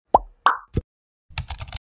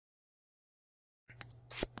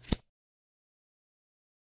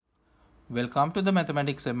Welcome to the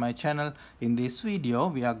Mathematics MI channel. In this video,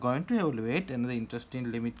 we are going to evaluate another interesting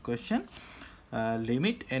limit question.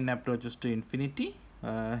 Limit n approaches to infinity.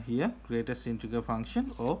 Here, greatest integer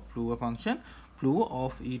function or Fluor function. Fluor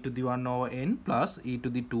of e to the 1 over n plus e to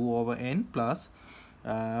the 2 over n plus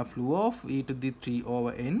Fluor of e to the 3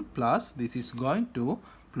 over n plus this is going to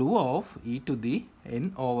Fluor of e to the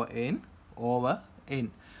n over n over n.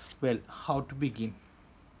 Well, how to begin?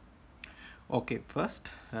 Okay, first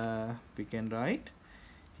we can write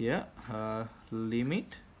here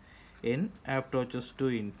limit n approaches to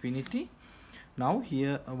infinity. Now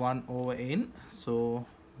here 1 over n, so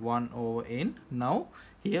 1 over n. Now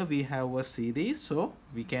here we have a series, so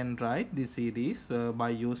we can write the series by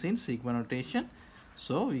using sigma notation.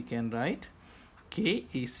 So we can write k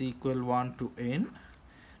is equal 1 to n.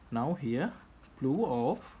 Now here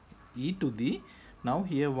Fluor of e to the, now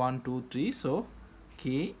here 1 2 3, so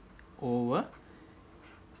k over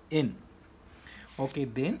n. Okay,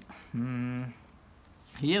 then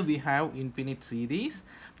here we have infinite series.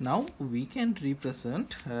 Now we can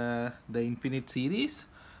represent the infinite series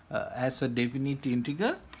as a definite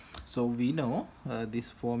integral. So we know this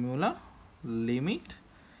formula, limit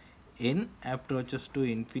n approaches to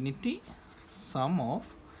infinity, sum of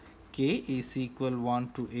k is equal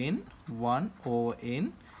 1 to n, 1 over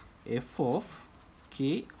n, f of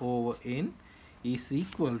k over n is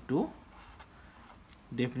equal to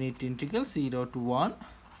definite integral 0 to 1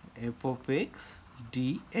 f of x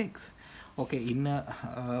dx. Okay, in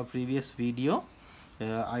a previous video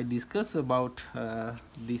I discussed about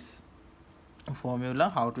this formula,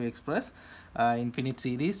 how to express infinite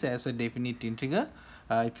series as a definite integral.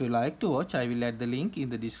 If you like to watch, I will add the link in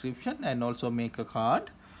the description and also make a card.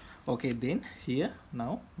 Okay, then here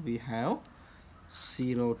now we have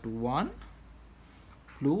 0 to 1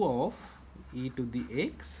 Fluor of e to the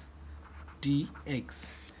x dx.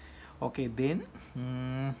 Okay, then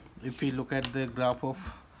if we look at the graph of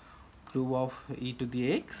Fluor of e to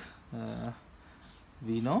the x,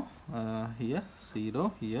 we know here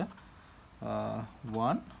 0, here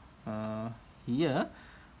 1, here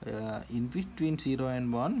in between 0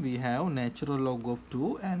 and 1 we have natural log of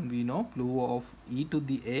 2, and we know Fluor of e to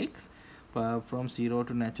the x from 0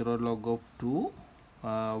 to natural log of 2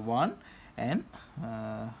 1, and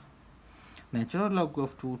natural log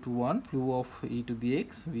of 2 to 1 Fluor of e to the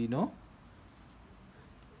x we know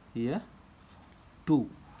here 2.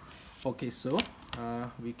 Okay, so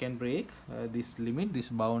we can break this limit, this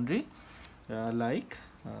boundary, like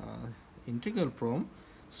integral from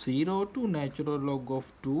 0 to natural log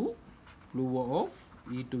of 2 Fluor of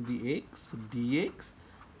e to the x dx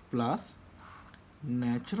plus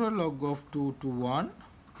natural log of 2 to 1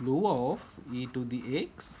 Fluor of e to the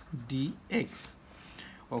x dx.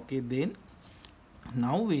 Okay, then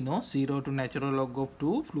now we know 0 to natural log of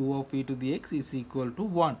 2 Fluor of e to the x is equal to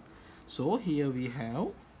 1. So here we have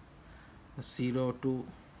 0 to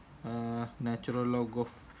natural log of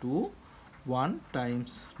 2 1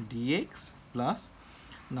 times dx plus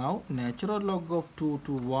now natural log of 2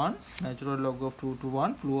 to 1, natural log of 2 to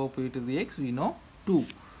 1 Fluor of e to the x we know 2.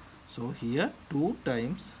 So here 2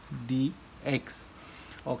 times dx.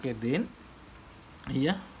 Okay, then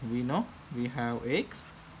here we know we have x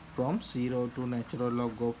from 0 to natural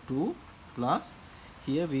log of 2 plus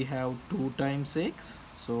here we have 2 times x,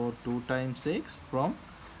 so 2 times x from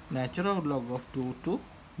natural log of 2 to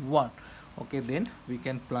 1. Okay, then we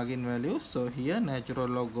can plug in values. So here natural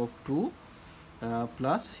log of 2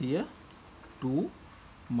 plus here 2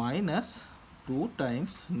 minus 2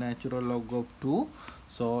 times natural log of 2.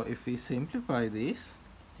 So if we simplify this,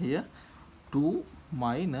 here 2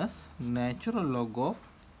 minus natural log of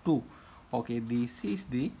 2. Okay, this is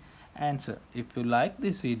the answer. If you like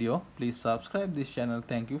this video, please subscribe this channel.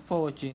 Thank you for watching.